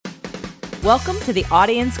Welcome to the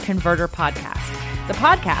Audience Converter Podcast, the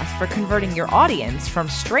podcast for converting your audience from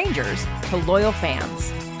strangers to loyal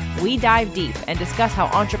fans. We dive deep and discuss how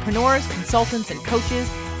entrepreneurs, consultants, and coaches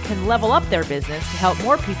can level up their business to help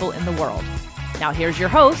more people in the world. Now here's your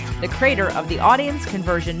host, the creator of the Audience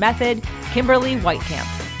Conversion Method, Kimberly Weitkamp.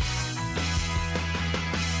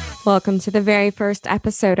 Welcome to the very first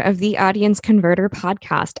episode of the Audience Converter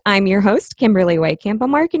Podcast. I'm your host, Kimberly Weitkamp, a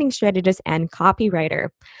marketing strategist and copywriter.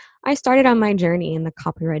 I started on my journey in the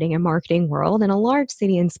copywriting and marketing world in a large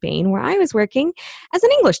city in Spain where I was working as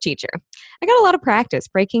an English teacher. I got a lot of practice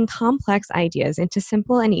breaking complex ideas into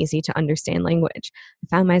simple and easy to understand language.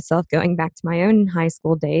 I found myself going back to my own high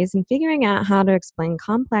school days and figuring out how to explain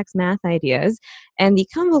complex math ideas and the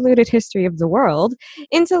convoluted history of the world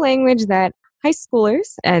into language that high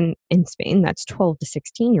schoolers, and in Spain, that's 12 to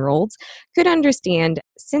 16-year-olds, could understand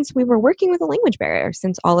since we were working with a language barrier,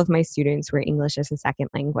 since all of my students were English as a second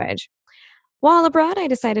language. While abroad, I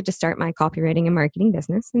decided to start my copywriting and marketing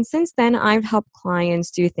business, and since then, I've helped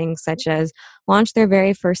clients do things such as launch their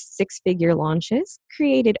very first six-figure launches,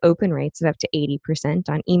 created open rates of up to 80%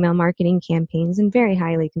 on email marketing campaigns in very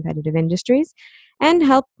highly competitive industries, and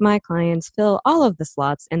helped my clients fill all of the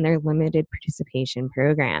slots in their limited participation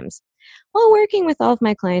programs. While working with all of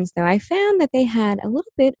my clients, though, I found that they had a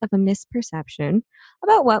little bit of a misperception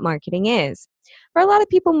about what marketing is. For a lot of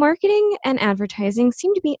people, marketing and advertising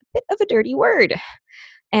seem to be a bit of a dirty word.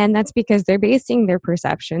 And that's because they're basing their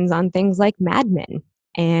perceptions on things like Mad Men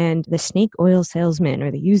and the snake oil salesman or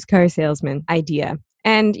the used car salesman idea.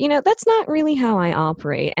 And, that's not really how I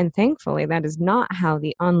operate. And thankfully, that is not how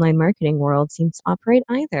the online marketing world seems to operate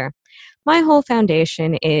either. My whole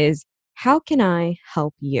foundation is, how can I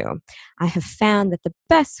help you? I have found that the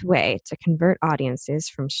best way to convert audiences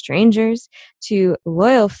from strangers to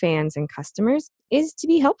loyal fans and customers is to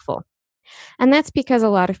be helpful. And that's because a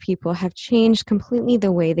lot of people have changed completely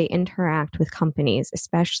the way they interact with companies,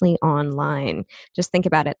 especially online. Just think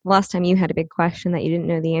about it. The last time you had a big question that you didn't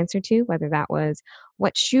know the answer to, whether that was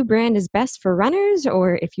what shoe brand is best for runners,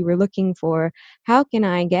 or if you were looking for how can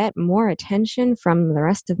I get more attention from the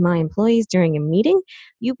rest of my employees during a meeting,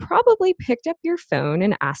 you probably picked up your phone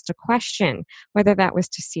and asked a question. Whether that was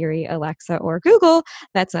to Siri, Alexa, or Google,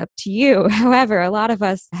 that's up to you. However, a lot of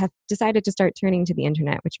us have decided to start turning to the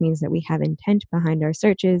internet, which means that we have intent behind our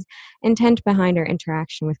searches, intent behind our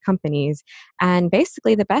interaction with companies. And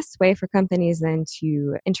basically, the best way for companies then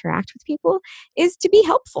to interact with people is to be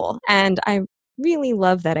helpful. And I really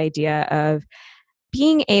love that idea of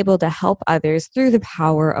being able to help others through the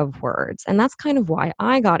power of words. And that's kind of why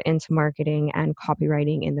I got into marketing and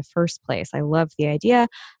copywriting in the first place. I love the idea of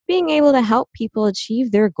being able to help people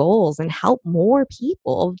achieve their goals and help more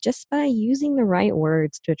people just by using the right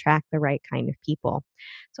words to attract the right kind of people.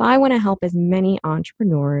 So I want to help as many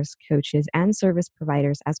entrepreneurs, coaches, and service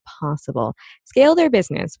providers as possible scale their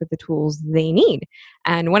business with the tools they need.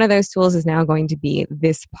 And one of those tools is now going to be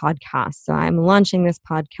this podcast. So I'm launching this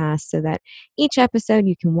podcast so that each episode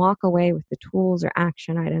you can walk away with the tools or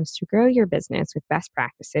action items to grow your business with best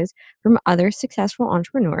practices from other successful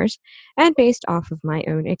entrepreneurs and based off of my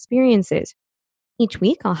own experiences. Each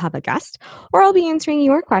week, I'll have a guest, or I'll be answering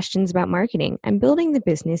your questions about marketing and building the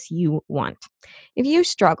business you want. If you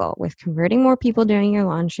struggle with converting more people during your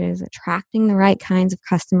launches, attracting the right kinds of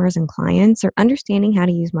customers and clients, or understanding how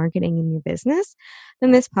to use marketing in your business,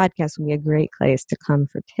 then this podcast will be a great place to come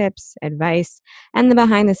for tips, advice, and the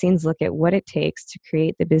behind-the-scenes look at what it takes to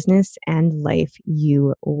create the business and life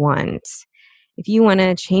you want. If you want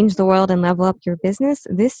to change the world and level up your business,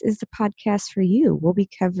 this is the podcast for you. We'll be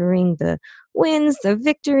covering the wins, the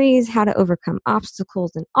victories, how to overcome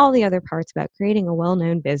obstacles, and all the other parts about creating a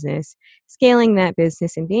well-known business, scaling that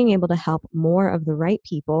business, and being able to help more of the right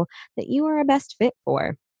people that you are a best fit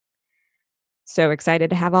for. So excited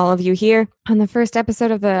to have all of you here on the first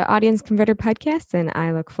episode of the Audience Converter Podcast, and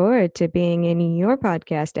I look forward to being in your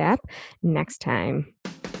podcast app next time.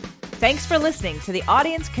 Thanks for listening to the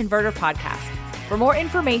Audience Converter Podcast. For more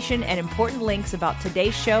information and important links about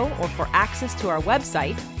today's show or for access to our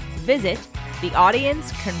website, visit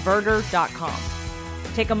theaudienceconverter.com.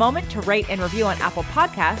 Take a moment to rate and review on Apple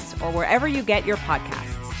Podcasts or wherever you get your podcasts.